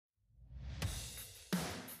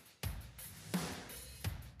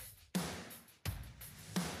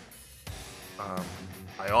Um,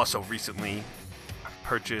 I also recently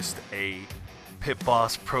purchased a Pit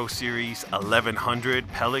Boss Pro Series 1100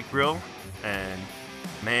 pellet grill, and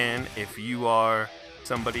man, if you are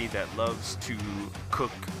somebody that loves to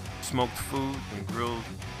cook smoked food and grilled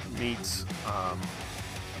meats,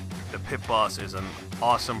 the Pit Boss is an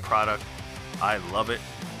awesome product. I love it.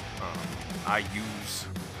 I use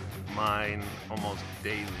mine almost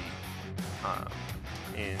daily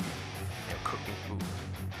in cooking food.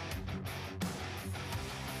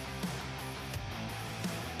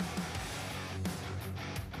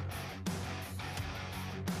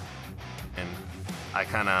 And I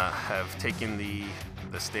kind of have taken the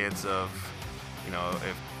stance of,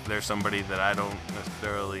 if there's somebody that I don't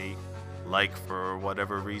necessarily like for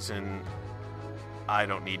whatever reason, I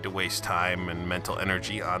don't need to waste time and mental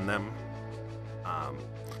energy on them.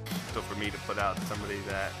 So for me to put out somebody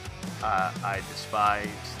that I despise,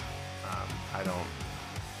 I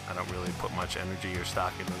don't really put much energy or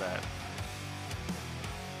stock into that.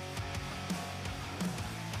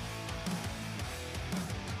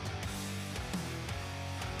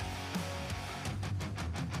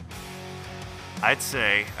 I'd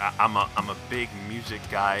say I'm a big music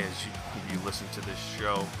guy. As you listen to this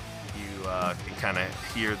show, you can kind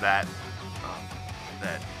of hear that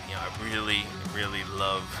I really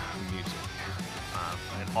love music,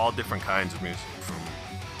 and all different kinds of music, from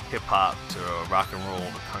hip hop to rock and roll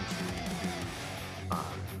to country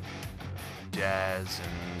to jazz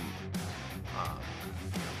and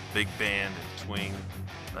big band and swing.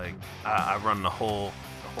 Like I run the whole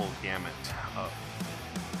gamut of.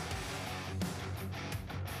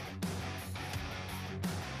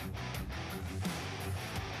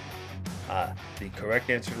 The correct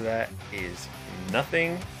answer to that is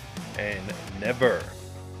nothing and never.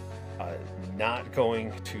 Not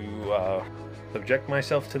going to subject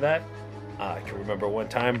myself to that. I can remember one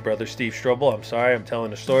time, Brother Steve Strobel, I'm sorry, I'm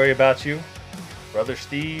telling a story about you. Brother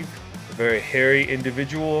Steve, a very hairy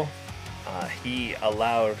individual, he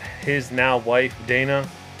allowed his now wife, Dana,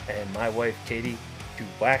 and my wife, Katie, to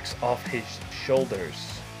wax off his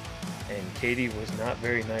shoulders. And Katie was not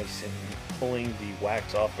very nice in pulling the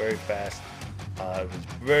wax off very fast. It was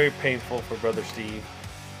very painful for Brother Steve.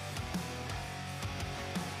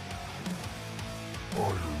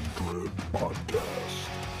 Iron Dread Podcast.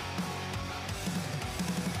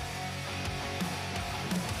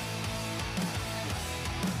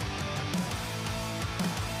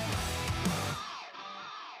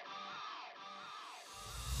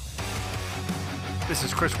 This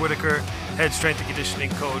is Chris Whitaker, head strength and conditioning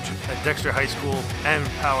coach at Dexter High School and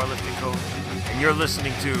powerlifting coach, and you're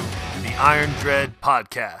listening to the Iron Dread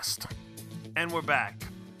Podcast. And we're back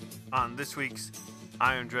on this week's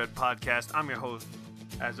Iron Dread Podcast. I'm your host,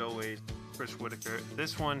 as always, Chris Whitaker.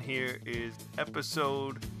 This one here is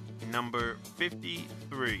episode number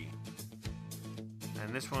 53.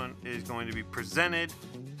 And this one is going to be presented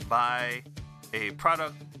by a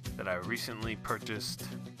product that I recently purchased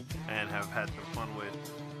and have had some fun with.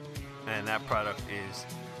 And that product is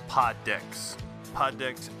Poddex.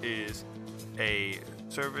 Poddex is a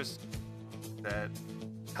service that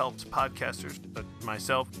helps podcasters such as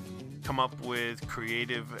myself come up with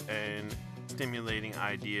creative and stimulating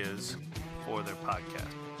ideas for their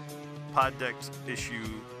podcast. Poddex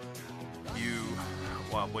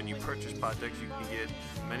when you purchase Poddex, you can get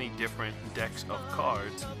many different decks of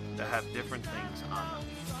cards that have different things on them.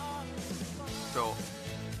 So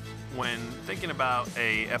when thinking about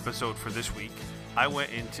a episode for this week, I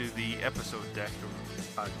went into the episode deck of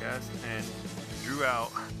the podcast and drew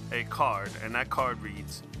out a card, and that card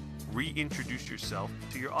reads, "Reintroduce yourself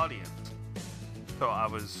to your audience." So I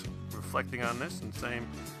was reflecting on this and saying,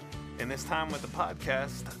 in this time with the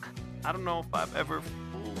podcast, I don't know if I've ever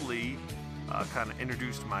fully kind of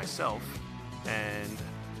introduced myself and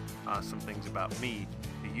some things about me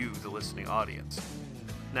to you, the listening audience.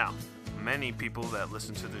 Now, many people that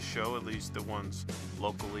listen to this show, at least the ones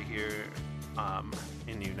locally here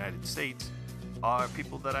in the United States, are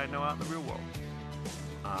people that I know out in the real world.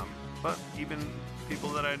 But even people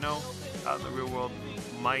that I know out in the real world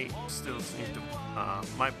might still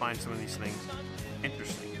might find some of these things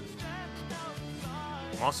interesting.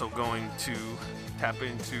 I'm also going to tap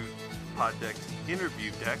into Poddex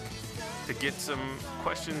interview deck to get some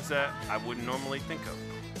questions that I wouldn't normally think of.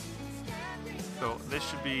 So this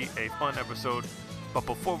should be a fun episode. But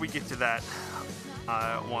before we get to that,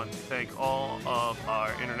 I want to thank all of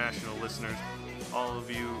our international listeners, all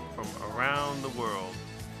of you from around the world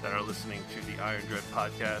that are listening to the Iron Dread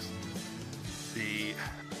Podcast. The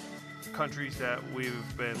countries that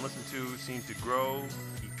we've been listening to seem to grow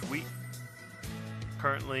each week.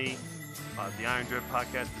 Currently, The Iron Dread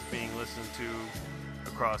podcast is being listened to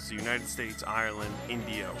across the United States, Ireland,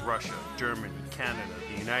 India, Russia, Germany, Canada,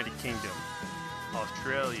 the United Kingdom,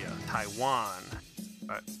 Australia, Taiwan,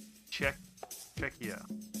 Czechia.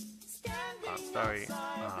 Sorry,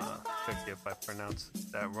 Czechia if I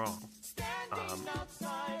pronounced that wrong.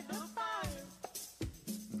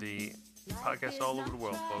 The podcast all over the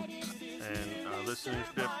world, folks, and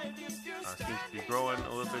listenership seems to be growing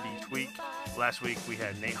a little bit each week. Last week we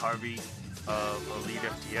had Nate Harvey of Elite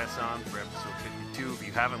FTS on for episode 52. If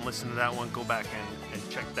you haven't listened to that one, go back and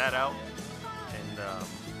check that out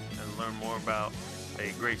and learn more about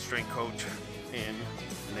a great strength coach in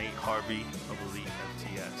Nate Harvey of Elite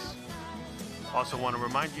FTS. Also want to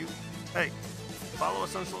remind you, hey, follow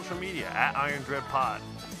us on social media at Iron Dread Pod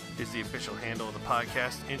is the official handle of the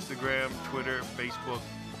podcast. Instagram, Twitter, Facebook.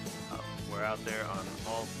 We're out there on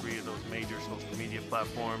all three of those major social media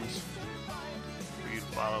platforms for you to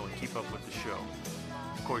follow and keep up with the show.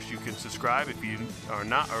 Of course, you can subscribe if you are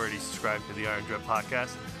not already subscribed to the Iron Dread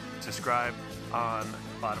podcast. Subscribe on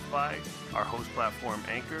Spotify, our host platform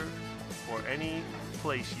Anchor, or any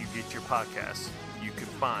place you get your podcasts. You can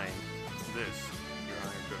find this, your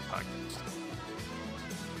Iron Dread podcast.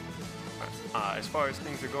 As far as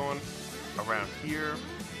things are going around here,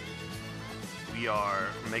 we are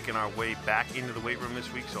making our way back into the weight room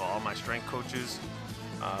this week. So all my strength coaches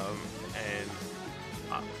and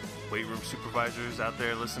weight room supervisors out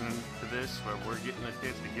there listening to this, where we're getting a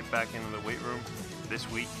chance to get back into the weight room this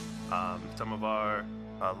week. Some of our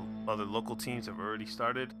other local teams have already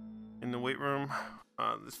started in the weight room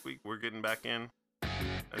this week. We're getting back in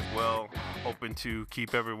as well, hoping to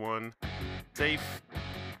keep everyone safe,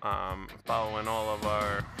 following all of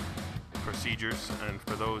our procedures. And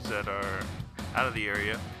for those that are out of the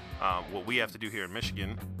area, what we have to do here in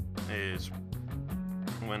Michigan is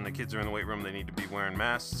when the kids are in the weight room, they need to be wearing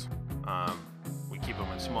masks. We keep them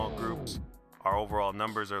in small groups. Our overall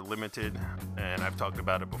numbers are limited, and I've talked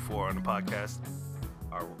about it before on the podcast.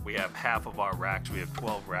 We have half of our racks. We have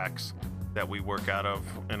 12 racks that we work out of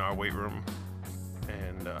in our weight room,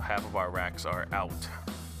 and half of our racks are out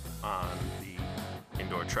on the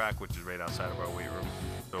indoor track, which is right outside of our weight room.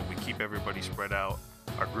 So we keep everybody spread out.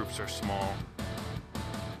 Our groups are small.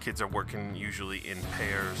 Kids are working usually in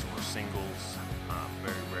pairs or singles.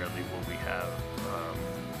 Very rarely will we have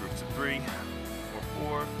groups of 3 or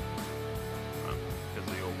 4 because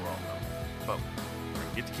of the overall number. But we're going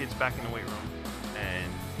to get the kids back in the weight room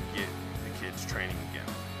and get the kids training again.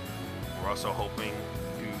 We're also hoping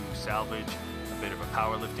to salvage a bit of a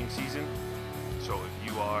powerlifting season. So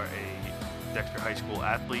if you are a Dexter High School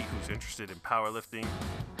athlete who's interested in powerlifting,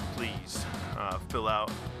 please fill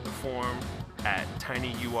out the form at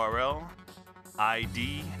tinyurl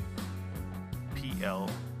ID PL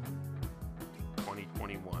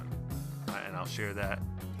 2021, and I'll share that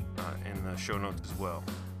in the show notes as well.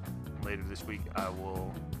 Later this week, I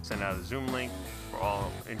will send out a Zoom link for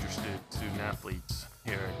all interested student athletes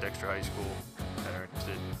here at Dexter High School that are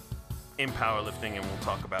interested in powerlifting, and we'll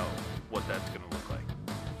talk about what that's going to look like.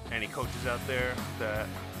 Any coaches out there that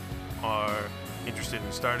are interested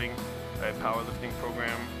in starting a powerlifting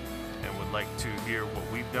program and would like to hear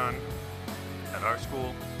what we've done at our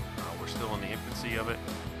school, we're still in the infancy of it.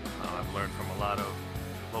 I've learned from a lot of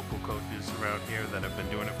local coaches around here that have been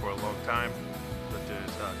doing it for a long time, such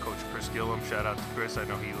as Coach Chris Gillum. Shout out to Chris. I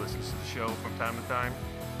know he listens to the show from time to time.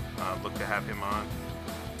 Look to have him on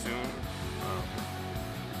soon.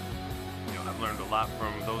 I've learned a lot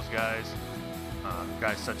from those guys,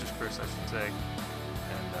 guys such as Chris, I should say,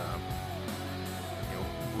 and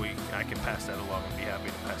I can pass that along and be happy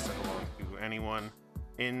to pass that along to anyone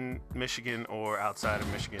in Michigan or outside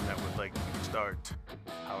of Michigan that would like to start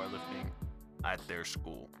powerlifting at their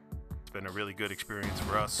school. It's been a really good experience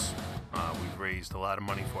for us. We've raised a lot of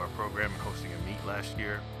money for our program and hosting a meet last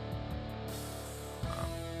year.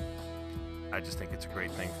 I just think it's a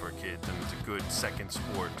great thing for kids, and it's a good second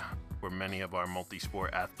sport for many of our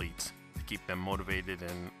multi-sport athletes to keep them motivated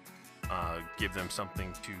and give them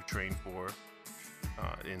something to train for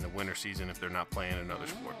in the winter season if they're not playing another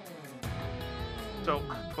sport. So,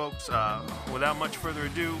 folks, without much further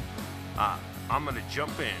ado, I'm going to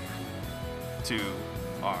jump in to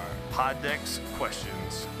our Poddex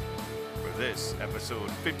questions for this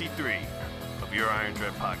episode 53 of Your Iron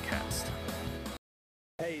Dread podcast.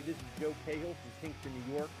 Hey, this is Joe Cahill from Kingston,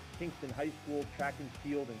 New York, Kingston High School track and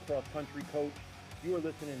field and cross-country coach. You are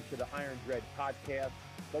listening to the Iron Dread podcast.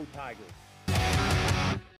 Go Tigers.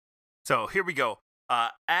 So here we go.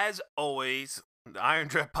 As always, the Iron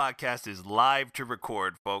Dread podcast is live to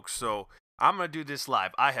record, folks. So I'm going to do this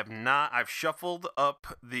live. I've shuffled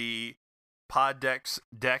up the Pod Decks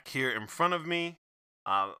deck here in front of me.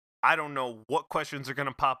 I don't know what questions are going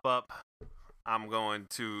to pop up. I'm going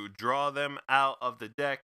to draw them out of the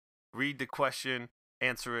deck, read the question,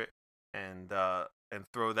 answer it, and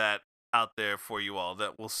throw that out there for you all.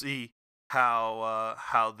 That we'll see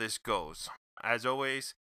how this goes. As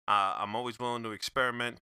always, I'm always willing to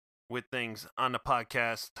experiment with things on the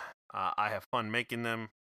podcast. I have fun making them.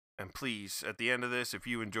 And please, at the end of this, if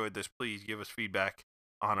you enjoyed this, please give us feedback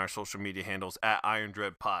on our social media handles at Iron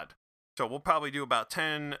Dread Pod. So we'll probably do about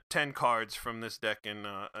 10 cards from this deck and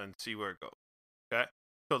see where it goes. Okay?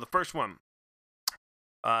 So the first one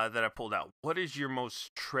that I pulled out. What is your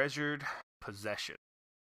most treasured possession?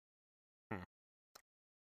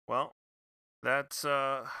 Well, that's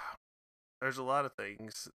there's a lot of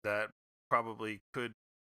things that probably could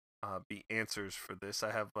be answers for this.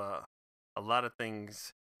 I have a lot of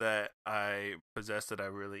things that I possess that I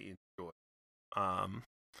really enjoy.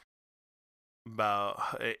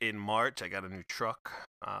 About in March, I got a new truck,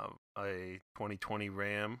 a 2020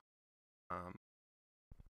 Ram,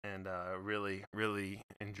 and really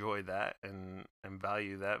enjoy that and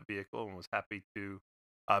value that vehicle, and was happy to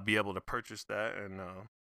be able to purchase that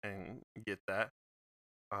and get that.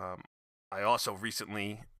 I also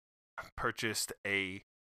recently purchased a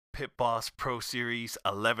Pit Boss Pro Series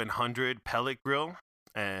 1100 pellet grill.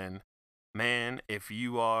 And man, if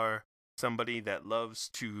you are somebody that loves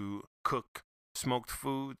to cook smoked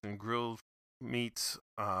foods and grilled meats,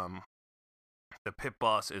 the Pit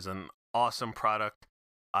Boss is an awesome product.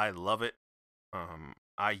 I love it.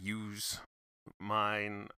 I use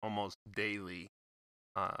mine almost daily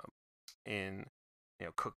in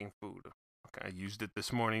cooking food. I used it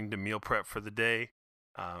this morning to meal prep for the day.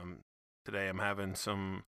 Today I'm having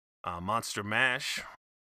some monster mash,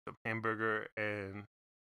 some hamburger, and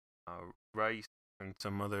rice and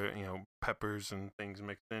some other peppers and things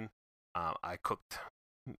mixed in. I cooked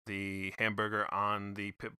the hamburger on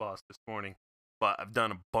the Pit Boss this morning, but I've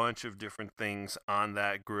done a bunch of different things on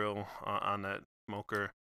that grill, on that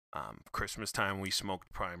smoker. Christmas time we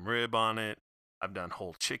smoked prime rib on it. I've done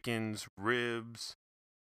whole chickens, ribs,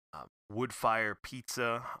 wood fire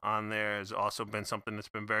pizza on there has also been something that's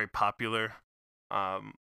been very popular.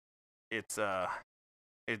 It's an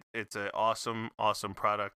awesome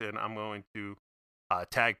product, and I'm going to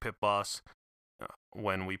tag Pit Boss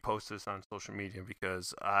when we post this on social media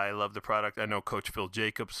because I love the product. I know Coach Phil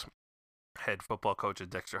Jacobs, head football coach at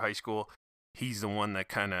Dexter High School. He's the one that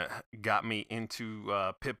kind of got me into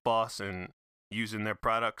Pit Boss and using their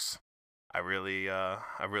products. I really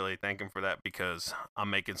thank him for that because I'm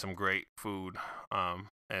making some great food.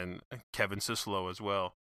 And Kevin Cicelo as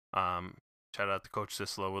well. Shout out to Coach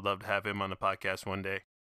Cicelo. Would love to have him on the podcast one day.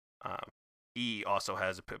 He also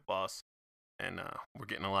has a Pit Boss, and we're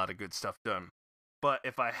getting a lot of good stuff done. But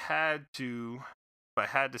if I had to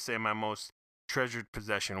say my most treasured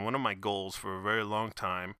possession, one of my goals for a very long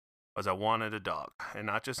time was I wanted a dog, and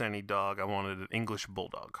not just any dog. I wanted an English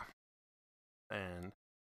Bulldog. And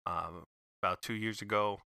about 2 years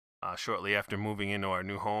ago, shortly after moving into our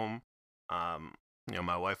new home,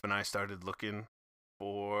 my wife and I started looking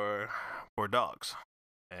for dogs,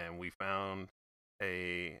 and we found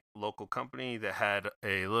a local company that had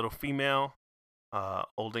a little female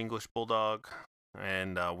Old English Bulldog,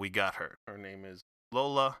 and we got her. Her name is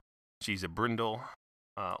Lola. She's a brindle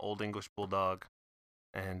Old English Bulldog,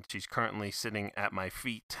 and she's currently sitting at my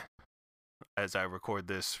feet as I record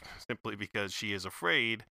this, simply because she is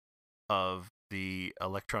afraid of the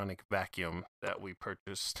electronic vacuum that we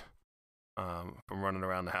purchased from running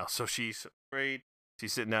around the house. So she's afraid.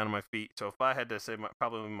 She's sitting down on my feet. So if I had to say,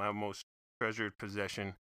 probably my most treasured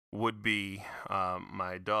possession would be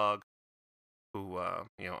my dog, who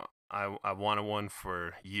I wanted one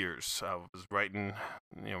for years. I was writing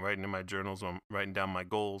in my journals. I'm writing down my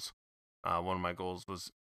goals. One of my goals was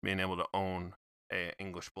being able to own an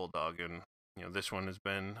English Bulldog, and this one has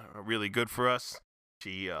been really good for us.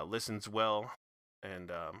 She listens well,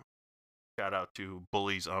 and shout out to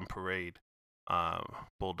Bullies on Parade,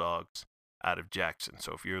 Bulldogs out of Jackson.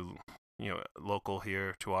 So if you're local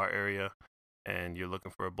here to our area and you're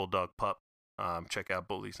looking for a Bulldog pup, check out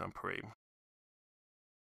Bullies on Parade.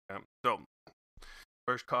 So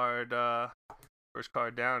first card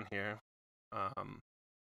down here.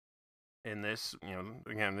 In this,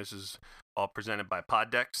 again, this is all presented by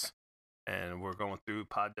Pod Decks, and we're going through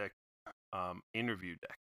Pod Deck interview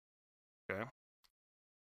deck. Okay.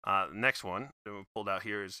 Next one that we pulled out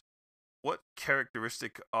here is, what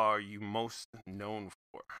characteristic are you most known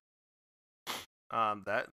for?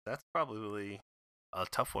 That's probably a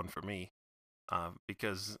tough one for me,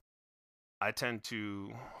 because I tend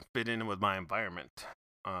to fit in with my environment.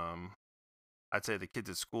 I'd say the kids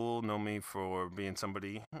at school know me for being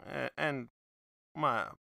somebody, and my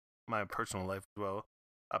my personal life as well.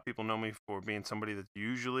 People know me for being somebody that's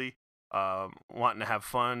usually wanting to have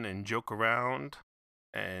fun and joke around,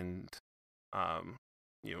 and um,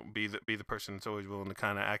 be the person that's always willing to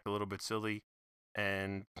kind of act a little bit silly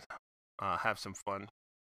and have some fun.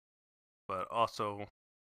 But also,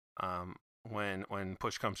 when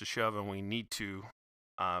push comes to shove and we need to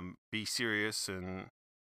be serious and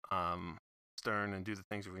um, stern and do the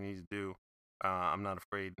things that we need to do, I'm not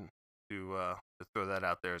afraid to throw that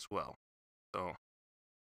out there as well. So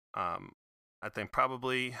I think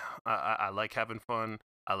probably I like having fun.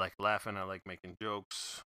 I like laughing. I like making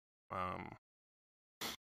jokes. Um,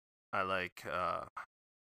 I like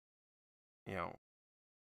you know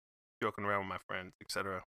joking around with my friends,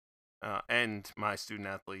 etc. And my student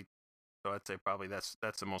athlete. So I'd say probably that's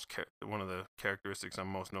the one of the characteristics I'm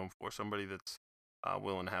most known for. Somebody that's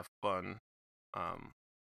willing to have fun, um,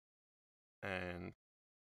 and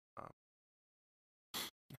uh,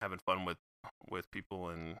 having fun with people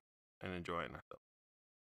and enjoying myself.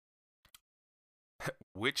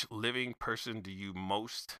 Which living person do you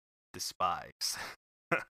most despise?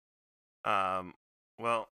 um,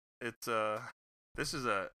 well, it's this is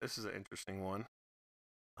an interesting one.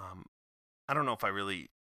 Um, I don't know if I really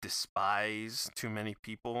despise too many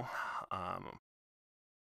people. Um,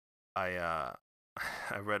 I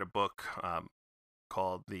I read a book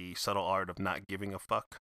called The Subtle Art of Not Giving a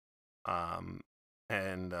Fuck. Um,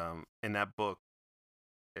 and in that book,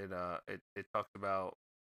 it talks about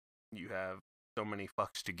you have so many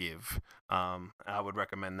fucks to give. I would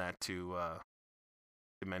recommend that to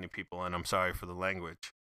many people, and I'm sorry for the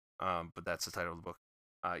language, but that's the title of the book.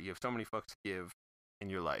 You have so many fucks to give in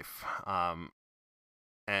your life,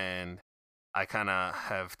 and I kind of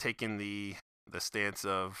have taken the stance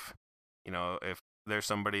of, if there's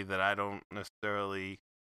somebody that I don't necessarily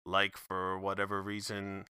like for whatever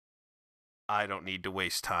reason, I don't need to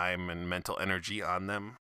waste time and mental energy on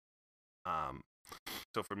them.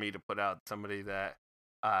 So for me to put out somebody that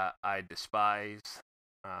I despise,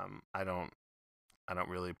 I don't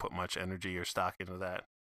really put much energy or stock into that.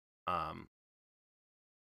 Um,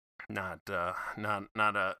 not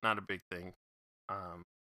a big thing um,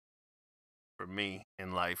 for me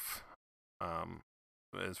in life.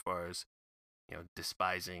 As far as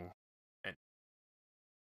despising it.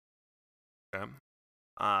 Okay.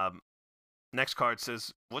 Um, Next card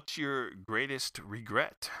says, "What's your greatest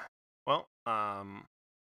regret?" Well,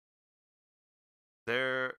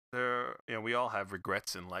 we all have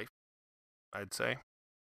regrets in life. I'd say,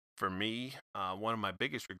 for me, one of my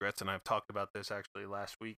biggest regrets, and I've talked about this actually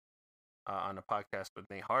last week on a podcast with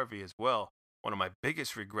Nate Harvey as well. One of my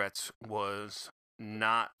biggest regrets was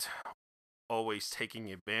not always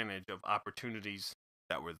taking advantage of opportunities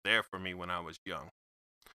that were there for me when I was young.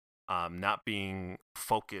 Not being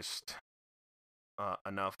focused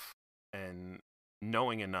enough and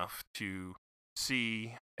knowing enough to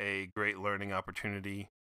see a great learning opportunity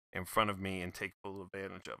in front of me and take full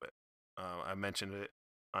advantage of it. I mentioned it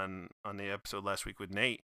on the episode last week with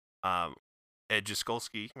Nate. Ed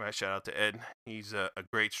Jaskolski, right? Shout out to Ed. He's a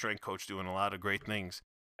great strength coach doing a lot of great things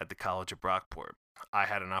at the College of Brockport. I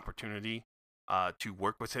had an opportunity to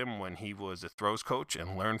work with him when he was a throws coach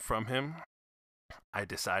and learn from him. I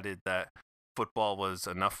decided that football was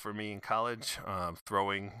enough for me in college.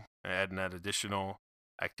 Throwing, adding that additional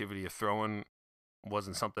activity of throwing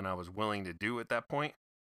wasn't something I was willing to do at that point,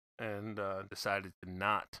 and decided to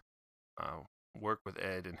not work with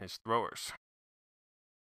Ed and his throwers.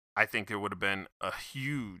 I think there would have been a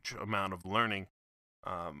huge amount of learning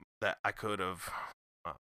that I could have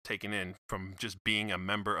taken in from just being a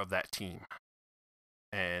member of that team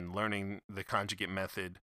and learning the conjugate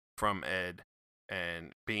method from Ed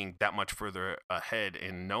and being that much further ahead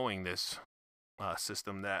in knowing this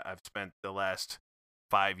system that I've spent the last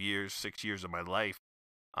 5 years, 6 years of my life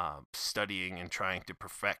studying and trying to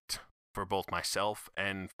perfect for both myself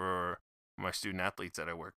and for my student athletes that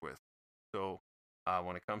I work with. So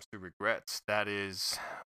when it comes to regrets, that is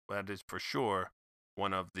for sure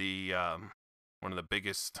one of the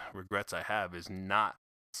biggest regrets I have is not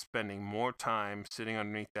spending more time sitting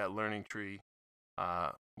underneath that learning tree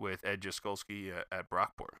with Ed Jaskolski at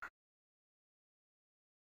Brockport.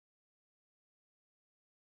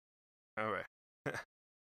 All right.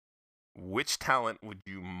 Which talent would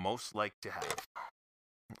you most like to have?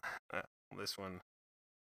 This one.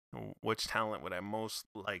 Which talent would I most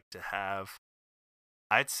like to have?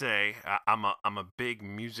 I'd say I'm a big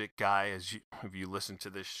music guy. If you listen to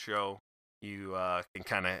this show, you can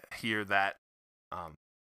kind of hear that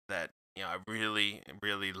I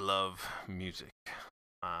really love music.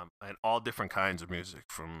 and all different kinds of music,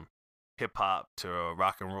 from hip hop to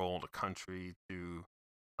rock and roll to country to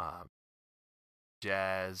uh,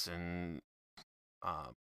 jazz and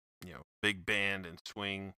um, big band and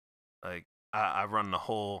swing. Like I run the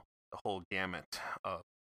whole gamut of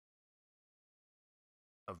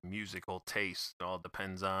musical taste. It all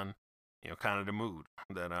depends on kind of the mood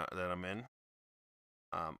that I'm in.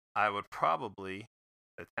 I would probably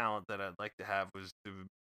the talent that I'd like to have was to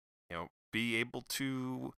be able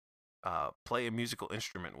to play a musical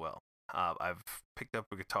instrument well. I've picked up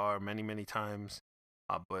a guitar many times,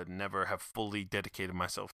 but never have fully dedicated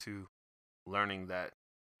myself to learning that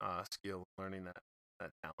skill, learning that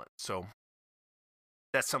talent. So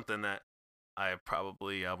that's something that I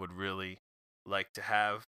would really like to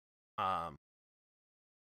have um,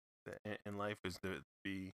 in life, is to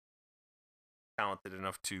be talented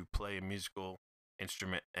enough to play a musical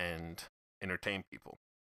instrument and entertain people.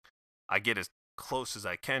 I get as close as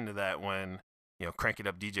I can to that when Crank It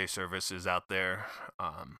Up DJ Service is out there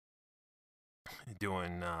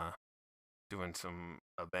doing doing some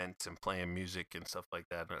events and playing music and stuff like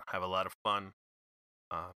that. I have a lot of fun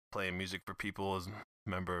playing music for people as a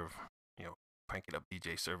member of Crank It Up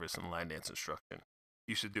DJ Service and line dance instruction.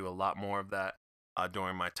 Used to do a lot more of that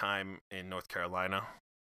during my time in North Carolina,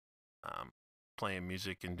 playing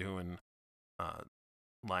music and doing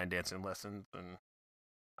line dancing lessons, and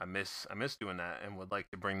I miss doing that and would like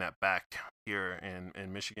to bring that back here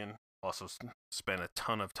in Michigan. Also spent a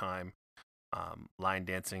ton of time line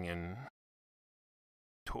dancing, and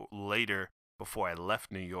later, before I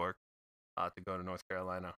left New York to go to North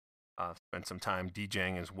Carolina, spent some time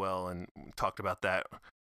DJing as well, and talked about that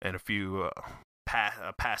in a few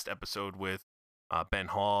past episode with Ben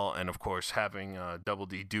Hall, and of course having Double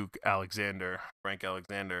D Duke Frank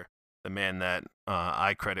Alexander, the man that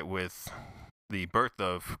I credit with the birth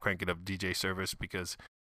of Crank It Up DJ Service, because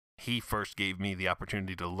he first gave me the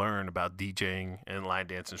opportunity to learn about DJing and line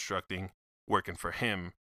dance instructing, working for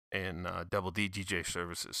him in Double D DJ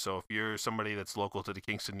Services. So if you're somebody that's local to the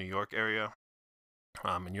Kingston, New York area,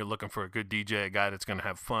 and you're looking for a good DJ, a guy that's going to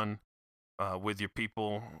have fun with your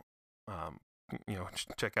people,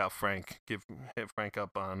 check out Frank. Hit Frank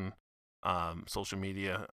up on social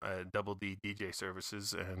media, Double D DJ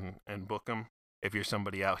Services, and book him. If you're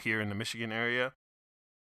somebody out here in the Michigan area,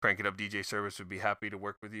 Crank It Up DJ Service would be happy to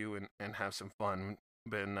work with you and have some fun.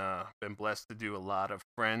 Been blessed to do a lot of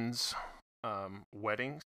friends'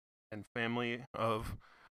 weddings and family of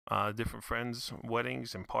different friends'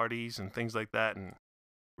 weddings and parties and things like that, and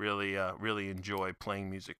really enjoy playing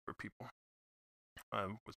music for people.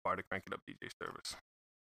 Was part of Crank It Up DJ Service.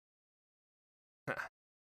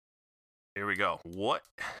 Here we go.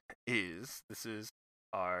 This is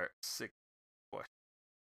our sixth question.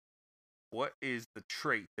 What is the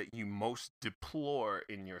trait that you most deplore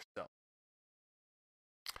in yourself?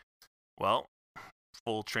 Well,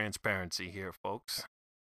 full transparency here, folks.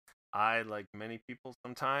 I, like many people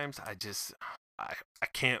sometimes, I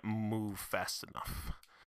can't move fast enough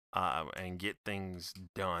and get things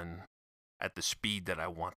done at the speed that I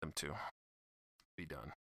want them to be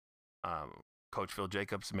done. Coach Phil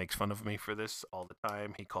Jacobs makes fun of me for this all the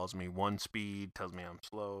time. He calls me one speed, tells me I'm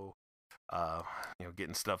slow,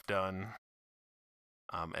 getting stuff done.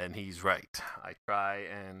 And he's right. I try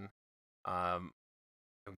and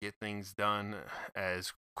get things done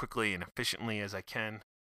as quickly and efficiently as I can.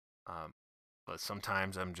 But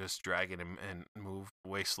sometimes I'm just dragging and move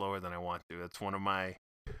way slower than I want to. That's one of my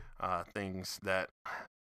things that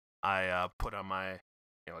I put on my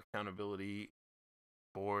accountability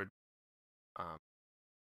board.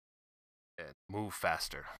 And move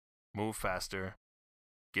faster,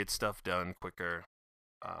 get stuff done quicker,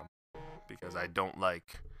 because I don't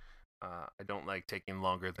like taking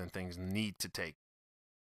longer than things need to take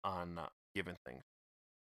on given things.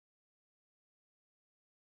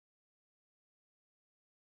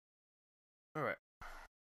 All right.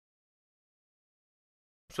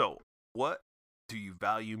 So, what do you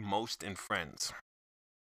value most in friends?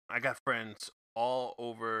 I got friends all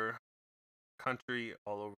over country,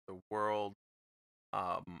 all over the world.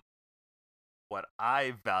 What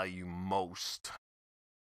I value most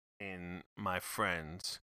in my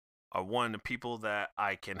friends are, one, the people that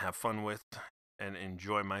I can have fun with and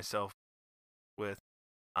enjoy myself with.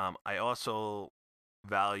 I also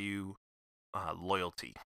value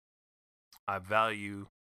loyalty. I value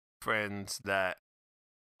friends that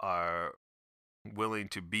are willing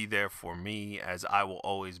to be there for me, as I will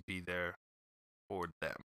always be there for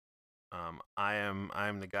them. I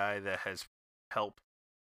am the guy that has helped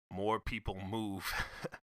more people move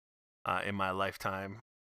in my lifetime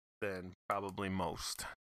than probably most.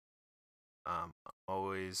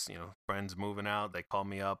 Always, friends moving out, they call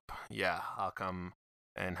me up. Yeah, I'll come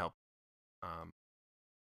and help. Um,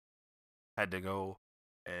 had to go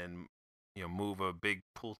and move a big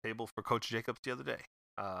pool table for Coach Jacobs the other day,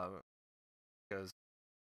 because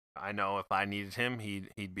I know if I needed him,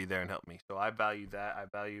 he'd be there and help me. So I value that. I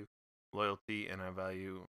value loyalty, and I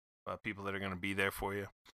value people that are going to be there for you.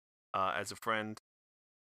 As a friend,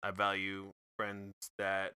 I value friends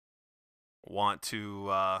that want to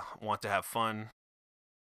have fun,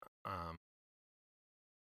 um,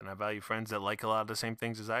 and I value friends that like a lot of the same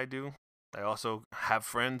things as I do. I also have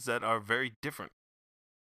friends that are very different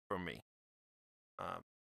from me. Um,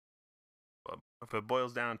 but if it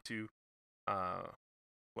boils down to uh,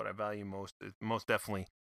 what I value most, it's most definitely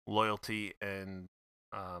loyalty and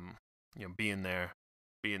being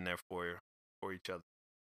there for each other.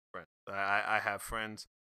 Friends. I have friends,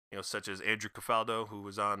 such as Andrew Cafaldo, who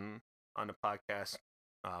was on the podcast,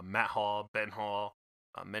 Matt Hall, Ben Hall,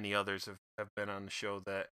 many others have been on the show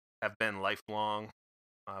that have been lifelong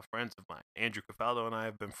friends of mine. Andrew Cafaldo and I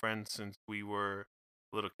have been friends since we were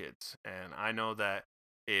little kids, and I know that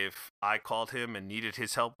if I called him and needed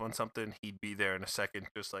his help on something, he'd be there in a second,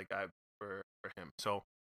 just like I for him. So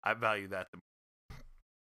I value that.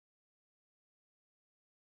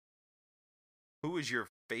 Who is your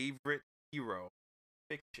favorite hero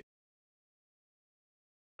fiction?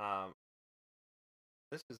 Um,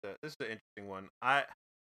 this is an interesting one.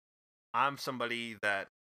 I'm somebody that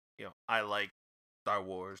I like Star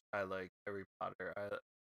Wars. I like Harry Potter.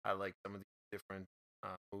 I like some of these different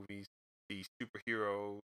movies, the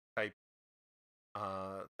superhero type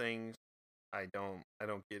things. I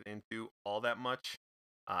don't get into all that much.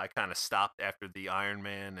 I kind of stopped after the Iron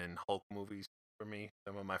Man and Hulk movies for me.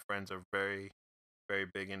 Some of my friends are very very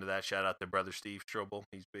big into that. Shout out to brother Steve Strobel.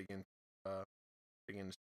 He's uh, big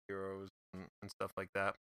into heroes and stuff like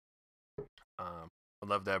that. I'd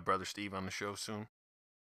love to have brother Steve on the show soon.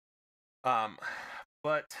 Um,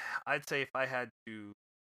 but I'd say if I had to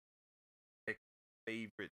pick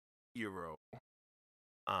favorite hero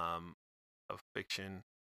of fiction,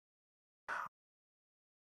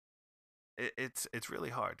 it's really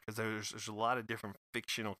hard because there's a lot of different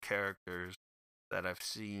fictional characters that I've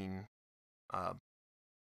seen uh,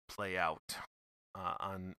 play out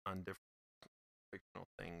on different fictional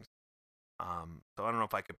things. So I don't know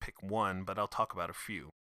if I could pick one, but I'll talk about a few.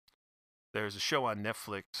 There's a show on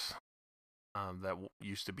Netflix that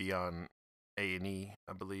used to be on A&E,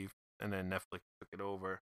 I believe, and then Netflix took it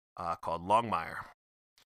over, called Longmire.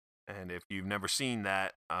 And if you've never seen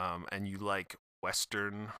that, and you like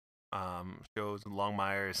Western shows,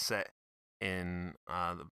 Longmire is set in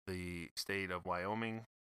the state of Wyoming,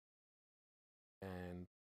 and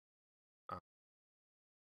uh,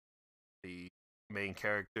 the main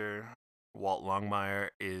character, Walt Longmire,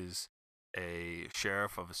 is a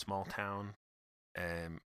sheriff of a small town,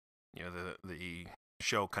 and the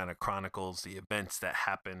show kind of chronicles the events that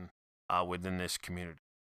happen within this community.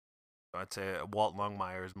 So I'd say Walt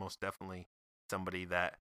Longmire is most definitely somebody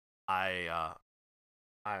that I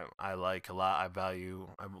uh, I like a lot. I value.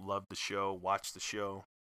 I love the show, watched the show,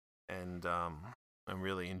 and I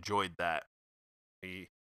really enjoyed that. He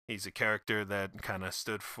he's a character that kind of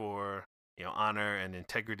stood for honor and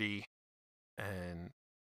integrity, and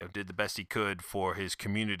did the best he could for his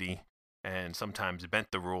community, and sometimes bent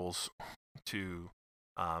the rules to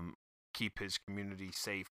um, keep his community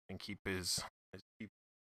safe and keep his people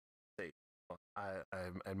safe.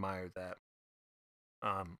 I admire that.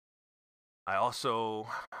 Um, I also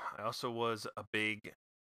was a big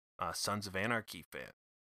Sons of Anarchy fan.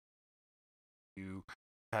 You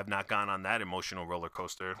have not gone on that emotional roller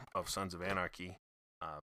coaster of Sons of Anarchy.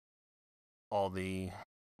 Uh, all the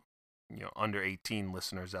under 18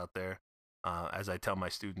 listeners out there, as I tell my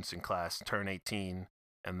students in class, turn 18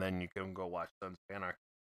 and then you can go watch Sons of Anarchy.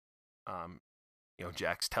 Um,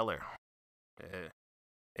 Jax Teller, uh,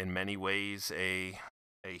 in many ways a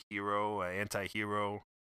hero, an anti-hero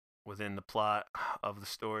within the plot of the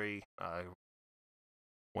story.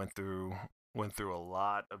 Went through went through a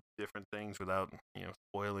lot of different things without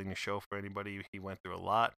spoiling the show for anybody. He went through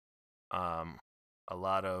um, a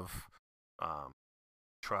lot of um,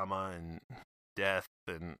 trauma and death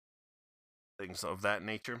and things of that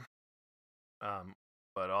nature.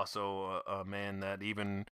 But also a man that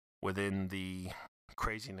even within the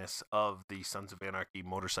craziness of the Sons of Anarchy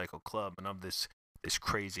motorcycle club and of this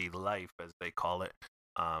crazy life as they call it,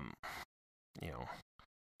 um, you know,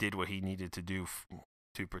 did what he needed to do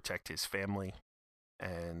to protect his family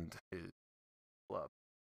and his club.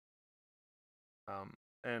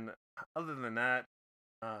 And other than that,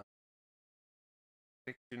 uh,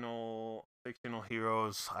 fictional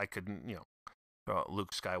heroes, I could throw out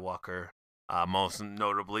Luke Skywalker. Most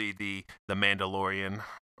notably, the Mandalorian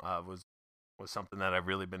was something that I've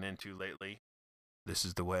really been into lately. This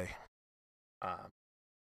is the way.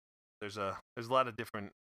 There's a lot of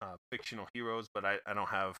different fictional heroes, but I don't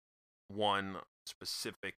have one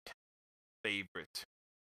specific favorite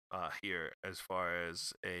here as far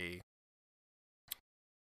as a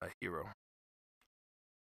hero.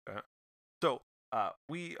 Okay. So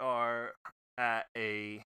we are at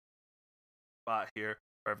a spot here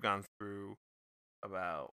where I've gone through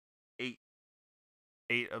about eight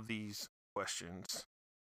of these questions.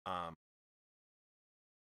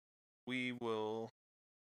 We will.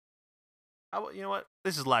 You know what?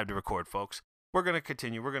 This is live to record, folks. We're going to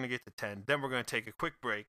continue. We're going to get to 10. Then we're going to take a quick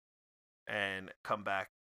break and come back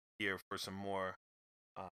here for some more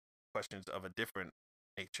questions of a different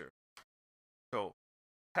nature. So,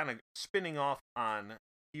 kind of spinning off on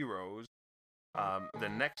heroes, the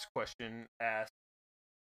next question asks,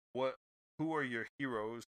 who are your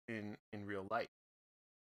heroes in real life?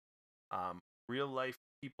 Real life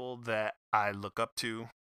people that I look up to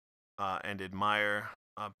and admire.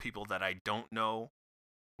 People that I don't know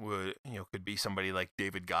could be somebody like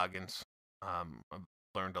David Goggins. I've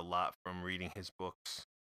learned a lot from reading his books.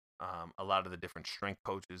 A lot of the different strength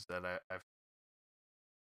coaches that I've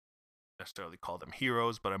necessarily call them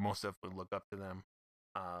heroes, but I most definitely look up to them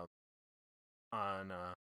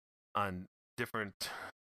on different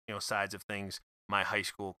sides of things. My high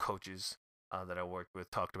school coaches that I worked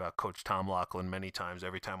with talked about Coach Tom Laughlin many times.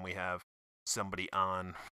 Every time we have somebody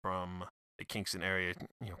on from the Kingston area,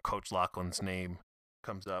 Coach Laughlin's name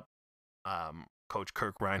comes up. Coach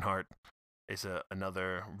Kirk Reinhardt is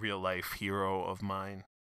another real life hero of mine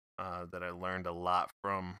that I learned a lot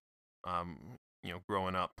from.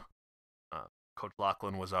 Growing up, Coach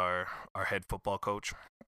Laughlin was our head football coach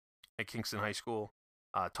at Kingston High School.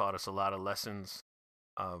 Taught us a lot of lessons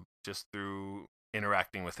just through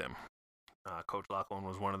interacting with him. Coach Laughlin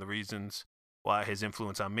was one of the reasons why his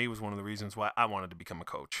influence on me was one of the reasons why I wanted to become a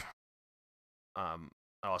coach. I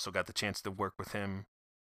also got the chance to work with him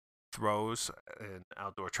throws and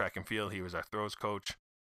outdoor track and field. He was our throws coach,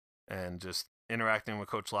 and just interacting with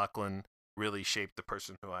Coach Laughlin really shaped the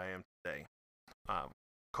person who I am today.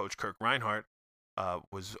 Coach Kirk Reinhardt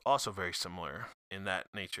was also very similar in that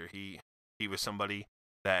nature. He was somebody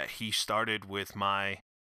that he started with my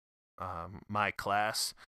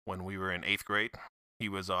class when we were in 8th grade. He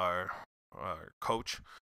was our coach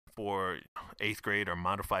for 8th grade, or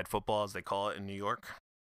modified football as they call it in New York.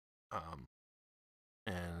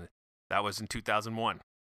 And that was in 2001.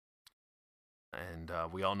 And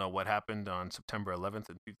we all know what happened on September 11th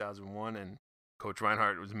in 2001. And Coach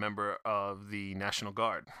Reinhardt was a member of the National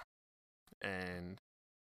Guard. And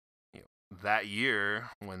that year,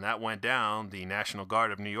 when that went down, the National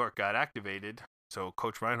Guard of New York got activated. So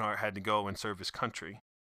Coach Reinhardt had to go and serve his country.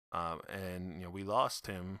 And we lost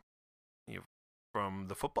him from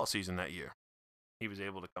the football season that year. He was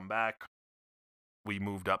able to come back. We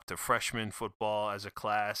moved up to freshman football as a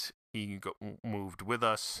class. He moved with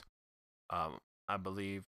us. I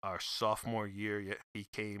believe our sophomore year, he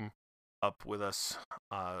came up with us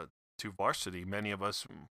to varsity. Many of us,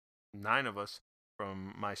 9 of us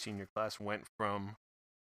from my senior class, went from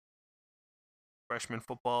freshman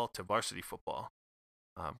football to varsity football.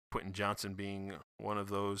 Quentin Johnson being one of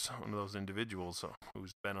those individuals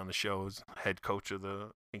who's been on the show as head coach of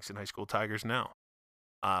the Kingston High School Tigers now.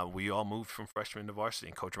 We all moved from freshman to varsity,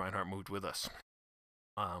 and Coach Reinhardt moved with us.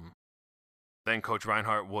 Then Coach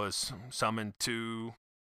Reinhardt was summoned to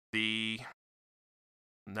the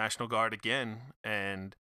National Guard again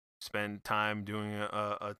and spent time doing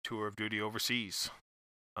a tour of duty overseas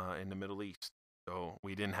in the Middle East. So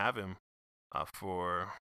we didn't have him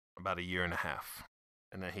for about a year and a half.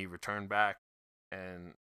 And then he returned back,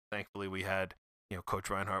 and thankfully we had Coach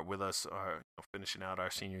Reinhardt with us, finishing out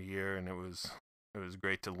our senior year, and it was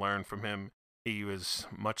great to learn from him. He was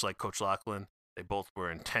much like Coach Laughlin. They both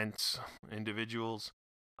were intense individuals.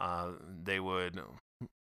 They would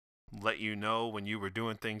let you know when you were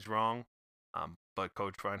doing things wrong, but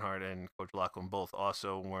Coach Reinhardt and Coach Laughlin both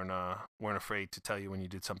also weren't afraid to tell you when you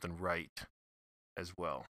did something right as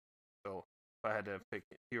well. So if I had to pick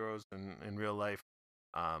heroes in real life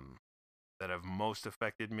that have most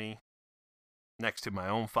affected me, next to my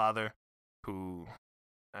own father, who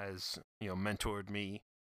has mentored me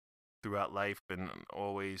throughout life and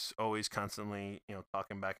always constantly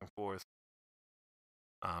talking back and forth,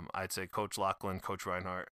 I'd say Coach Laughlin, Coach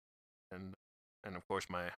Reinhardt, and of course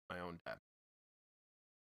my own dad.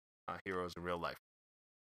 Heroes in real life.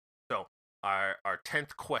 So our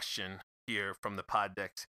 10th question here from the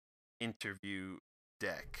Poddex interview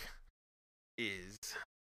deck is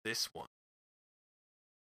this one.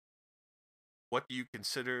 What do you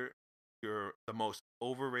consider the most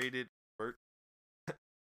overrated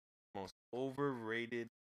most overrated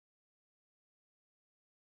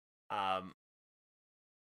I'm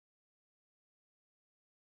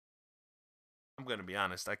gonna be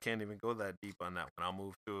honest, I can't even go that deep on that one.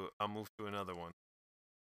 I'll move to another one.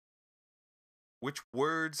 Which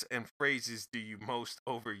words and phrases do you most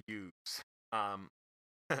overuse? Some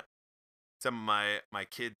of my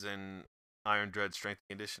kids in Iron Dread Strength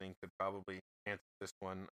and Conditioning could probably answer this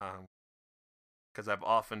one, because I've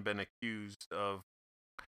often been accused of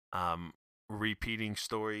repeating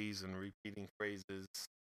stories and repeating phrases,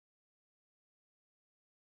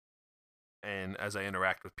 and as I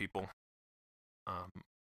interact with people.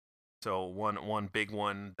 So one big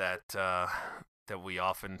one that we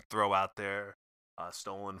often throw out there,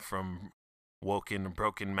 stolen from Woken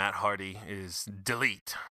Broken Matt Hardy, is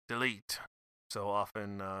delete. So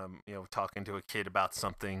often, talking to a kid about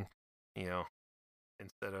something,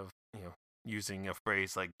 instead of using a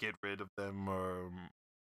phrase like "get rid of them" or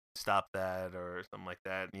 "stop that" or something like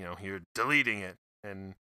that, you're deleting it,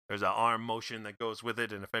 and there's an arm motion that goes with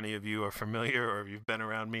it. And if any of you are familiar or if you've been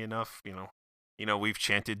around me enough, we've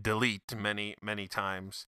chanted delete many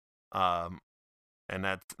times, and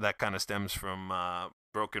that kind of stems from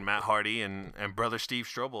Broken Matt Hardy and brother Steve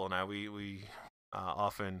Strobel and I. We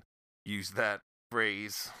often use that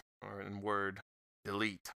phrase or in word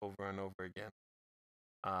delete over and over again.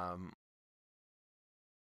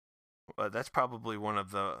 But that's probably one of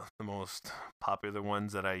the most popular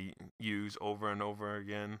ones that I use over and over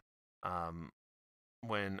again,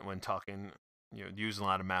 when talking, using a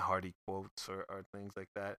lot of Matt Hardy quotes or things like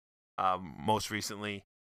that. Most recently,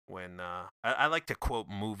 when I like to quote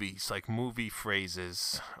movies, like movie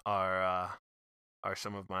phrases are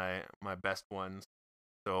some of my best ones.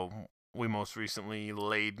 So we most recently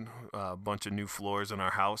laid a bunch of new floors in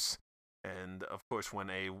our house, and of course,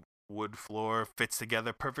 when a wood floor fits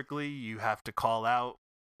together perfectly, you have to call out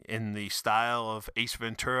in the style of Ace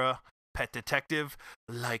Ventura, Pet Detective,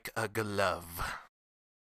 like a glove.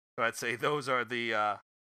 So I'd say those are the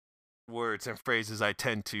words and phrases I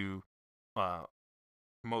tend to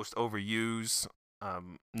most overuse.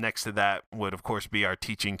 Next to that would, of course, be our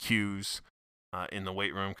teaching cues in the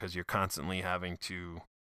weight room, because you're constantly having to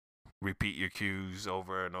repeat your cues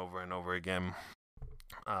over and over and over again.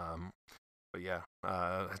 But yeah,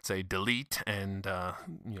 I'd say delete and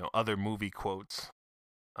other movie quotes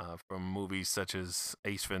from movies such as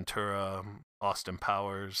Ace Ventura, Austin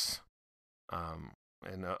Powers,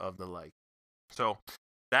 and of the like. So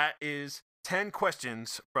that is 10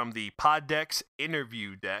 questions from the Poddex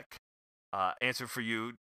interview deck. Answer for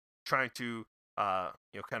you. Trying to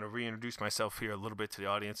kind of reintroduce myself here a little bit to the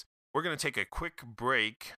audience. We're going to take a quick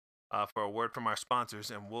break for a word from our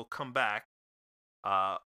sponsors, and we'll come back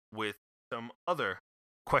with some other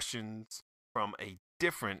questions from a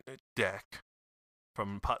different deck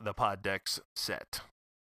from the Poddex set.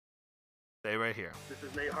 Stay right here. This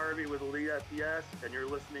is Nate Harvey with Elite SES, and you're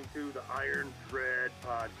listening to the Iron Dread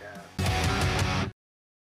Podcast.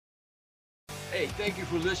 Hey, thank you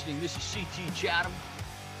for listening. This is C.T. Chatham,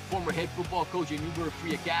 former head football coach at Newburgh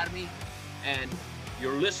Free Academy, and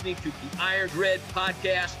you're listening to the Iron Dread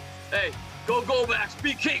Podcast. Hey, go Max,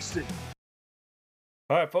 beat Kingston.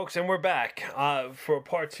 All right, folks, and we're back for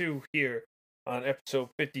part 2 here on episode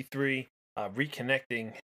 53,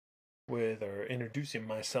 reconnecting with or introducing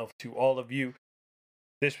myself to all of you.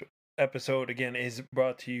 This episode, again, is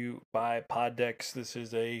brought to you by Poddex. This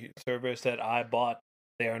is a service that I bought.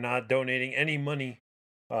 They are not donating any money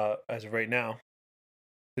as of right now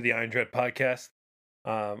to the Iron Dread Podcast.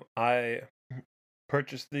 I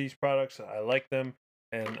purchased these products. I like them,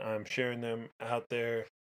 and I'm sharing them out there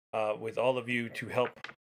with all of you to help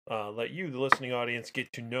let you, the listening audience,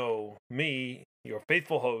 get to know me, your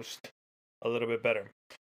faithful host, a little bit better.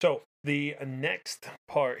 So the next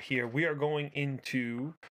part here, we are going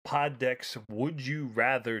into Poddex Would You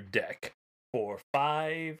Rather deck for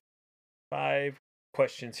five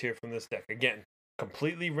questions here from this deck. Again,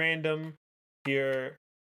 completely random here,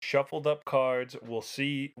 shuffled up cards. We'll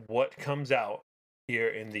see what comes out here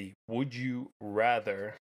in the Would You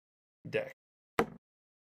Rather deck.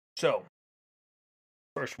 So,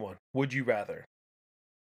 first one, would you rather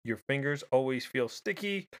your fingers always feel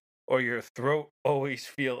sticky or your throat always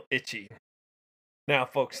feel itchy? Now,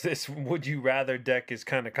 folks, this Would You Rather deck is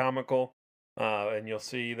kind of comical, and you'll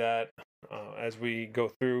see that as we go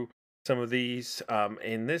through some of these.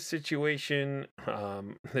 In this situation,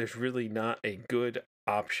 there's really not a good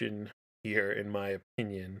option here, in my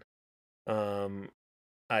opinion.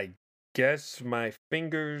 I guess my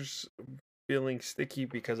fingers feeling sticky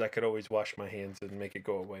because I could always wash my hands and make it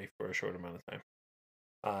go away for a short amount of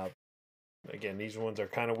time. Again, these ones are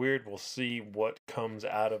kind of weird. We'll see what comes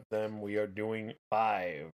out of them. We are doing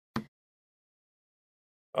 5.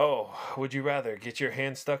 Oh, would you rather get your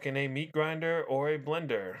hand stuck in a meat grinder or a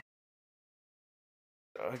blender?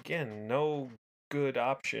 Again, no good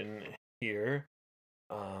option here.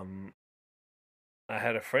 I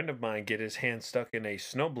had a friend of mine get his hand stuck in a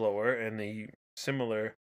snowblower, and the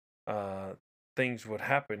similar things would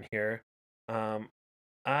happen here.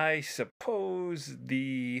 I suppose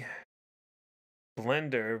the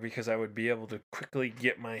blender, because I would be able to quickly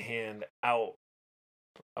get my hand out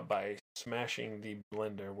by smashing the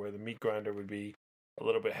blender, where the meat grinder would be a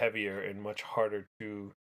little bit heavier and much harder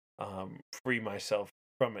to free myself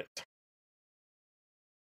from it.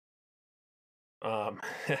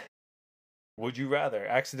 Would you rather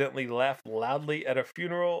accidentally laugh loudly at a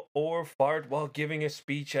funeral or fart while giving a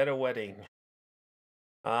speech at a wedding?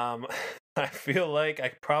 I feel like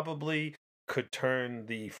I probably could turn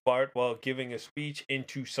the fart while giving a speech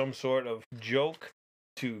into some sort of joke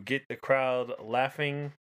to get the crowd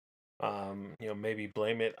laughing. Maybe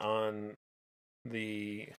blame it on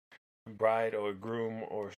the bride or groom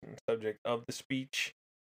or subject of the speech,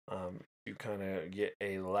 to kind of get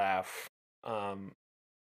a laugh.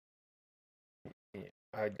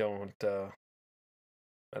 I don't know,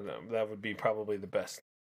 that would be probably the best.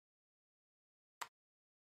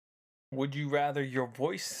 Would you rather your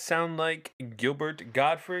voice sound like Gilbert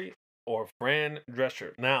Godfrey or Fran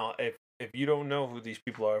Drescher? Now, if you don't know who these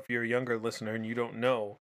people are, if you're a younger listener and you don't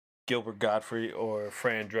know Gilbert Godfrey or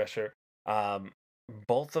Fran Drescher,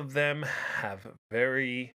 both of them have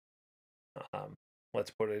very,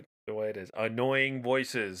 let's put it the way it is, annoying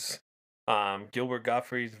voices. Gilbert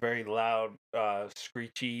Gottfried's very loud,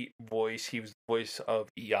 screechy voice. He was the voice of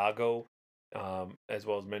Iago, as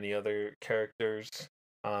well as many other characters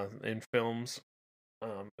in films.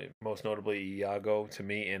 Most notably Iago to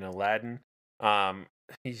me in Aladdin.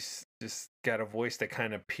 He's just got a voice that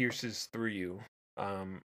kind of pierces through you.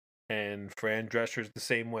 And Fran Drescher's the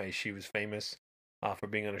same way. She was famous for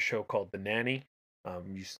being on a show called The Nanny.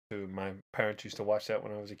 My parents used to watch that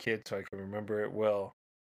when I was a kid, so I can remember it well.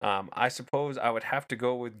 I suppose I would have to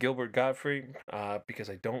go with Gilbert Godfrey because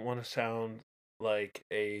I don't want to sound like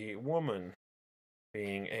a woman,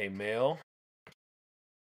 being a male.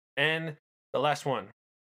 And the last one.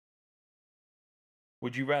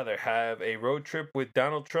 Would you rather have a road trip with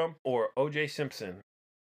Donald Trump or O.J. Simpson?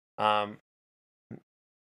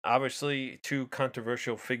 Obviously, two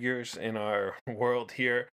controversial figures in our world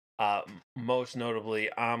here. Most notably,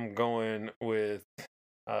 I'm going with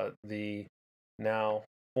the now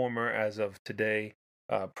former, as of today,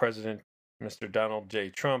 President Mr. Donald J.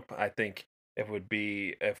 Trump. I think it would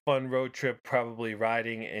be a fun road trip, probably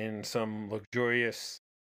riding in some luxurious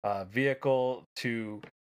vehicle to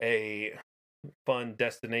a fun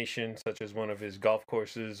destination, such as one of his golf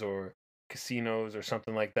courses or casinos or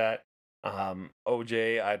something like that.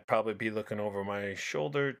 OJ, I'd probably be looking over my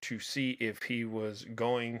shoulder to see if he was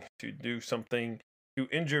going to do something to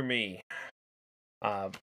injure me.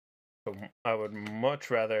 So I would much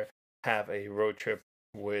rather have a road trip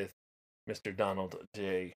with Mr. Donald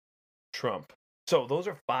J. Trump. So those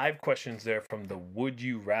are 5 questions there from the Would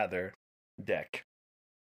You Rather deck.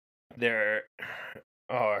 There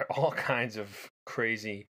are all kinds of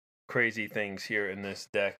crazy things here in this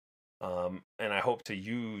deck. And I hope to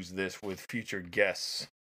use this with future guests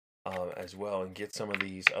as well and get some of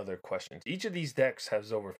these other questions. Each of these decks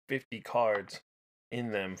has over 50 cards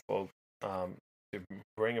in them, folks, to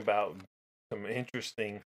bring about some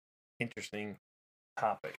interesting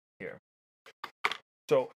topics here.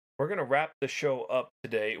 So we're going to wrap the show up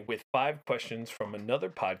today with 5 questions from another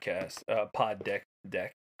podcast, pod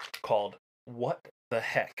deck called What the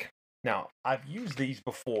Heck? Now, I've used these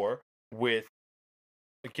before with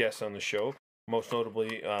guests on the show. Most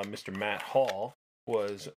notably, Mr. Matt Hall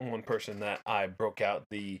was one person that I broke out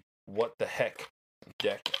the What the Heck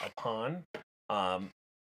deck upon.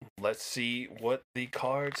 Let's see what the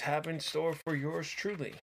cards have in store for yours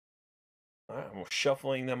truly. All right, I'm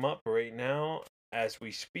shuffling them up right now as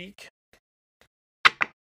we speak.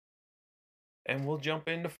 And we'll jump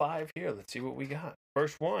into 5 here. Let's see what we got.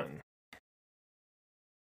 First one.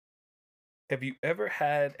 Have you ever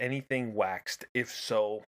had anything waxed? If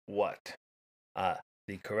so, what?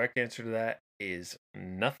 The correct answer to that is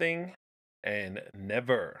nothing and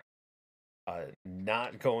never.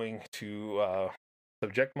 Not going to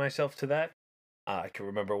subject myself to that. I can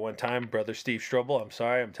remember one time, Brother Steve Strobel, I'm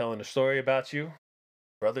sorry, I'm telling a story about you.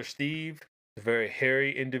 Brother Steve a very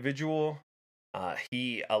hairy individual.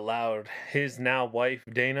 He allowed his now wife,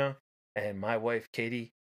 Dana, and my wife,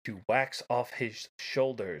 Katie, to wax off his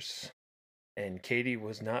shoulders. And Katie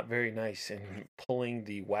was not very nice in pulling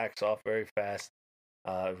the wax off very fast.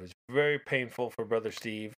 It was very painful for Brother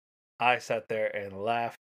Steve. I sat there and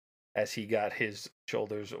laughed as he got his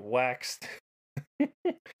shoulders waxed.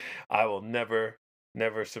 I will never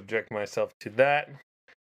subject myself to that.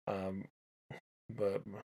 But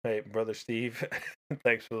hey, Brother Steve,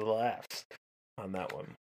 thanks for the laughs on that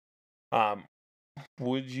one.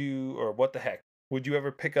 Would you, or what the heck, would you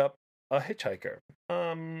ever pick up a hitchhiker?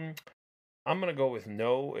 I'm gonna go with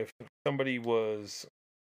no. If somebody was,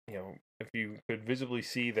 if you could visibly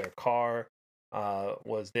see their car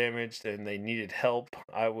was damaged and they needed help,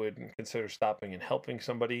 I would consider stopping and helping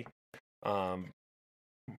somebody.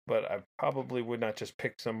 But I probably would not just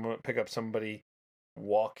pick up somebody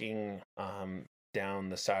walking down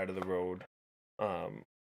the side of the road,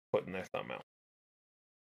 putting their thumb out.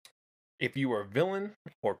 If you were a villain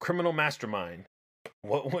or criminal mastermind,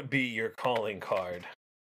 what would be your calling card?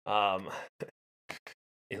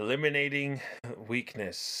 Eliminating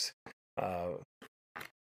weakness,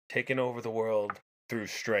 taking over the world through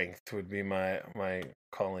strength would be my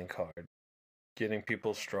calling card. Getting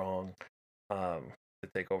people strong to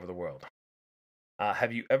take over the world.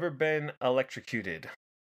 Have you ever been electrocuted?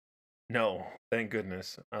 No, thank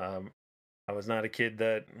goodness. I was not a kid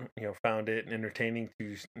that found it entertaining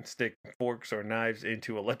to stick forks or knives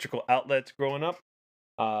into electrical outlets growing up.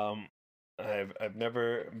 I've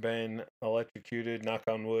never been electrocuted, knock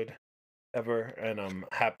on wood, ever, and I'm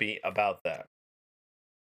happy about that.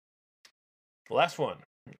 Last one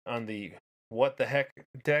on the what the heck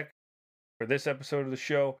deck for this episode of the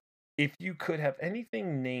show. If you could have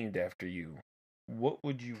anything named after you, what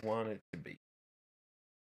would you want it to be?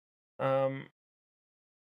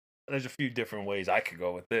 There's a few different ways I could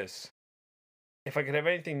go with this. If I could have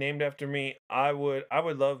anything named after me, I would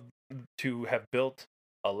love to have built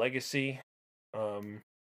a legacy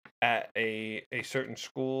at a certain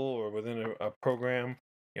school or within a program,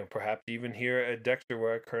 perhaps even here at Dexter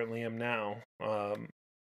where I currently am now,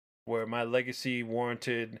 where my legacy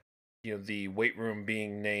warranted the weight room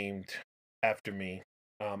being named after me.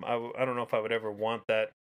 I don't know if I would ever want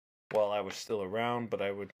that while I was still around, but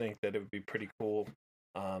I would think that it would be pretty cool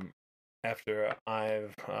after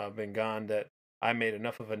I've been gone, that I made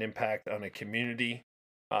enough of an impact on a community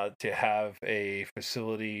to have a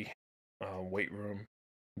facility, weight room,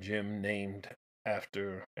 gym named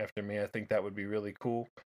after me. I think that would be really cool,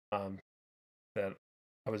 that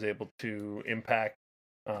I was able to impact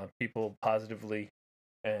people positively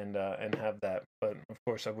and have that. But of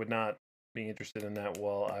course, I would not be interested in that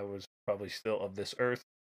while I was probably still of this earth.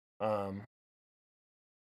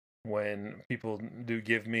 When people do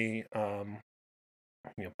give me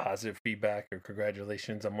positive feedback or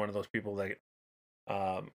congratulations, I'm one of those people that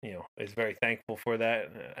is very thankful for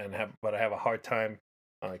that, but I have a hard time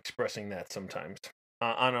expressing that sometimes.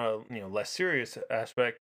 On a less serious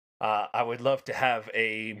aspect, I would love to have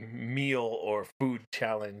a meal or food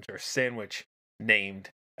challenge or sandwich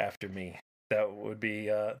named after me. That would be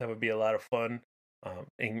a lot of fun.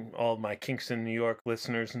 And all my Kingston, New York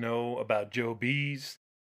listeners know about Joe B's.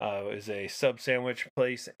 Is a sub sandwich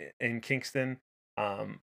place in Kingston.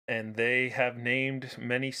 And they have named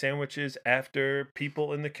many sandwiches after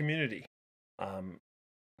people in the community.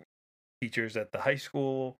 Teachers at the high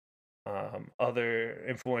school, other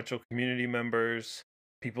influential community members,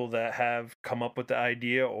 people that have come up with the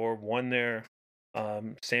idea or won their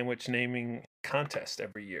sandwich naming contest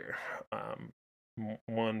every year.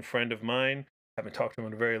 One friend of mine, haven't talked to him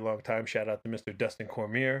in a very long time, shout out to Mr. Dustin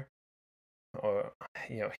Cormier.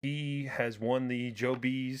 He has won the Joe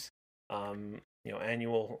B's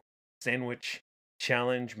annual sandwich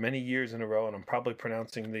challenge many years in a row, and I'm probably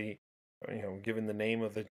pronouncing given the name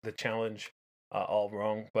of the challenge all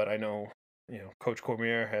wrong, but I know Coach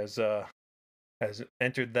Cormier has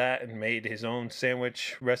entered that and made his own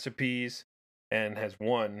sandwich recipes and has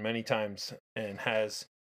won many times and has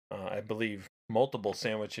I believe multiple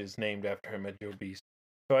sandwiches named after him at Joe B's.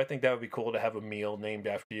 So I think that would be cool to have a meal named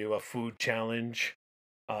after you, a food challenge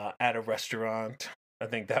at a restaurant. I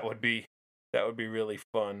think that would be really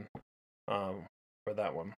fun for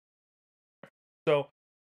that one. So,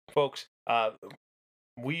 folks,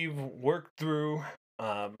 we've worked through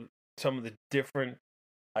some of the different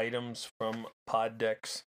items from Pod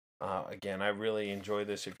Decks. Again, I really enjoy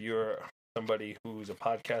this. If you're somebody who's a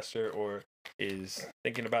podcaster or is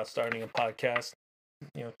thinking about starting a podcast,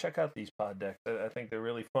 check out these Pod Decks. I think they're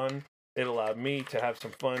really fun. It allowed me to have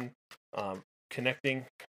some fun connecting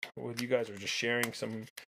with you guys or just sharing some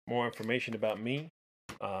more information about me.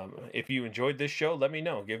 If you enjoyed this show, let me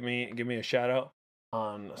know. Give me a shout out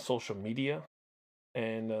on social media,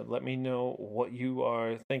 and let me know what you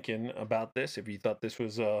are thinking about this. If you thought this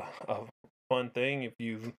was a fun thing, if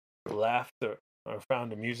you laughed or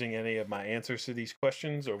found amusing any of my answers to these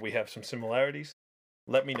questions, or we have some similarities,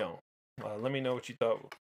 let me know. Let me know what you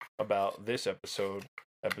thought about this episode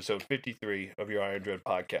 53 of your Iron Dread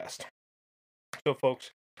podcast. So,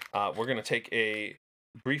 folks, we're going to take a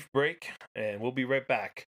brief break, and we'll be right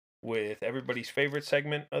back with everybody's favorite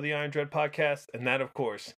segment of the Iron Dread podcast, and that, of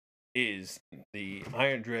course, is the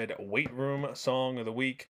Iron Dread Weight Room Song of the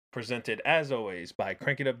Week, presented, as always, by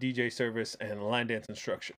Crank It Up DJ Service and Line Dance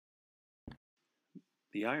Instruction.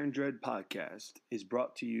 The Iron Dread podcast is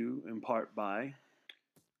brought to you in part by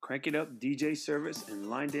Crank It Up DJ Service and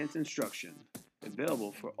Line Dance Instruction,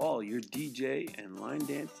 available for all your DJ and line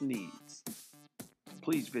dance needs.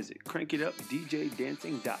 Please visit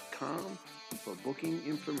crankitupdjdancing.com for booking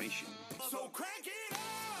information. So crank it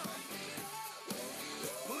up.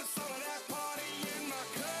 Put some of that party in my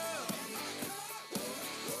cup.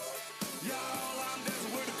 Y'all, I'm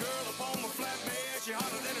dancing with a girl up on my flatbed. She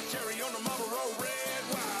hotter than a cherry on the Marlboro Red.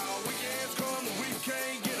 Wow, weekends come and we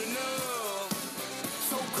can't get enough.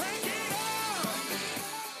 So crank it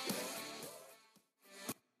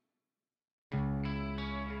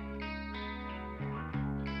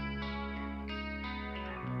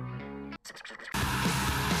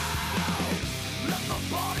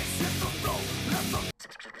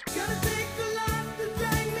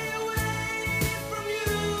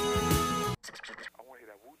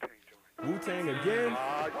Wu-Tang again?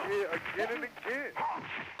 Yeah, again and again.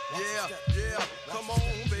 Yeah, come on,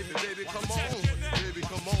 baby, come on. Baby,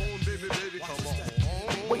 come on, baby, come on.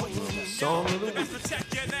 Song of the Week.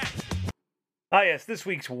 Ah, yes, this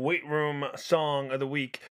week's Weight Room Song of the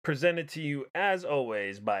Week, presented to you, as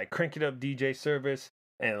always, by Crank It Up DJ Service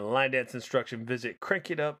and Line Dance Instruction. Visit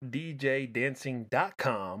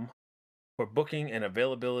crankitupdjdancing.com for booking and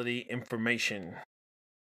availability information.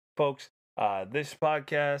 Folks, this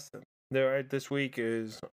podcast this week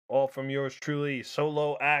is all from yours truly,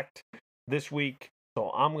 solo act this week.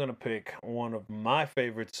 So I'm going to pick one of my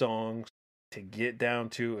favorite songs to get down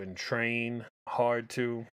to and train hard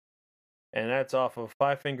to. And that's off of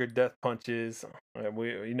Five Finger Death Punches. I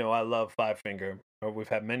love Five Finger. We've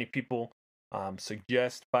had many people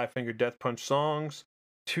suggest Five Finger Death Punch songs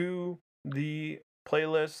to the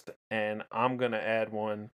playlist, and I'm going to add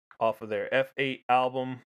one off of their F8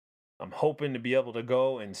 album. I'm hoping to be able to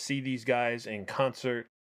go and see these guys in concert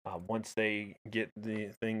once they get the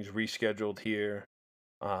things rescheduled here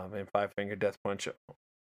in Five Finger Death Punch.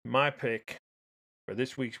 My pick for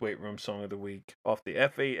this week's Weight Room Song of the Week off the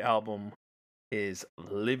F8 album is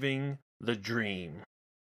Living the Dream.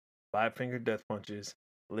 Five Finger Death Punches,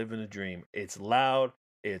 Living the Dream. It's loud,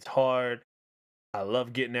 it's hard. I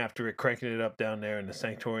love getting after it, cranking it up down there in the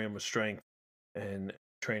Sanctorium of Strength and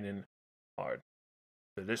training hard.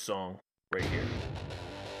 So this song right here.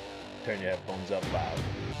 Turn your headphones up loud.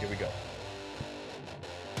 Here we go.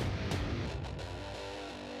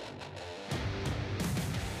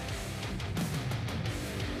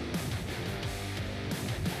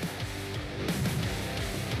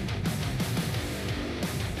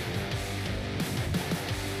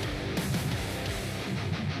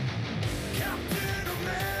 Captain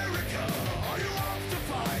America, are you off to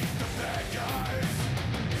fight the bad guys?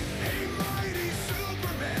 Hey, mighty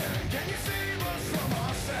Superman, can you save us from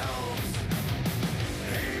ourselves?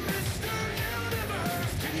 Hey, Mr.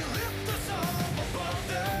 Universe, can you lift us up above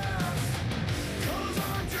this? 'Cause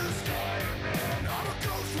I'm just Iron Man, I'm a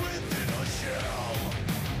ghost within a shell.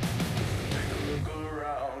 Take a look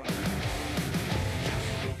around, just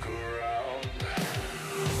look around.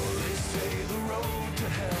 They say the road to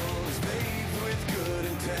hell is paved with good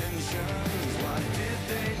intentions. Why did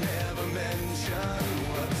they never mention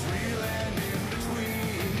what's real and in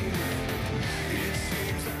between? It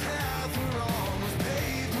seems the path we're on was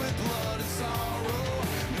paved with blood and sorrow.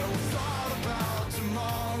 No thought about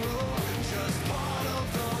tomorrow, just part of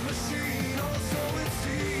the machine. Oh, so it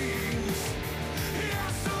seems, yeah,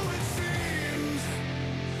 so it seems,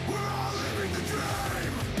 we're all living the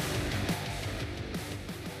dream.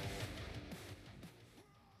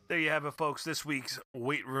 There you have it, folks. This week's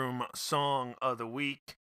Weight Room Song of the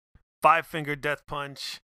Week. Five Finger Death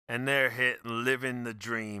Punch and their hit Living the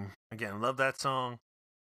Dream. Again, love that song.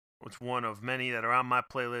 It's one of many that are on my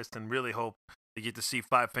playlist, and really hope to get to see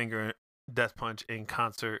Five Finger Death Punch in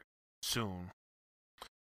concert soon.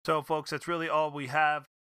 So, folks, that's really all we have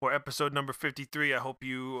for episode number 53. I hope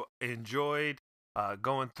you enjoyed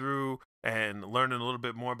going through and learning a little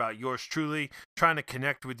bit more about yours truly, trying to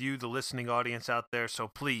connect with you, the listening audience out there. So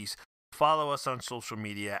please follow us on social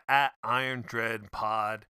media at Iron Dread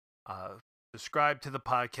Pod. Subscribe to the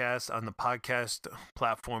podcast on the podcast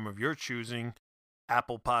platform of your choosing.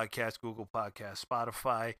 Apple Podcasts, Google Podcasts,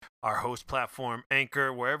 Spotify, our host platform,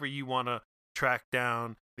 Anchor, wherever you want to track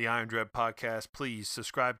down the Iron Dread podcast, please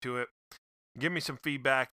subscribe to it. Give me some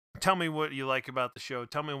feedback. Tell me what you like about the show.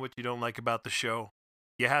 Tell me what you don't like about the show.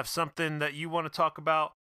 You have something that you want to talk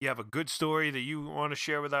about? You have a good story that you want to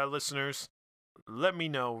share with our listeners? Let me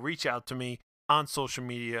know. Reach out to me on social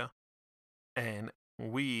media, and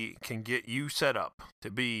we can get you set up to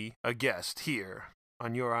be a guest here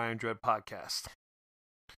on your Iron Dread podcast.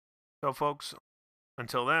 So, folks,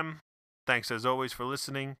 until then, thanks as always for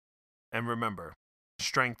listening. And remember,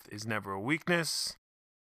 strength is never a weakness.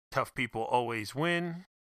 Tough people always win.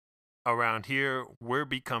 Around here, we're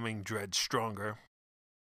becoming dread stronger.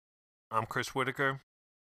 I'm Chris Whitaker,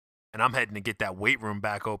 and I'm heading to get that weight room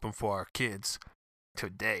back open for our kids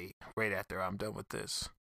today, right after I'm done with this.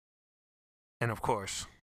 And of course,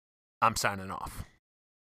 I'm signing off.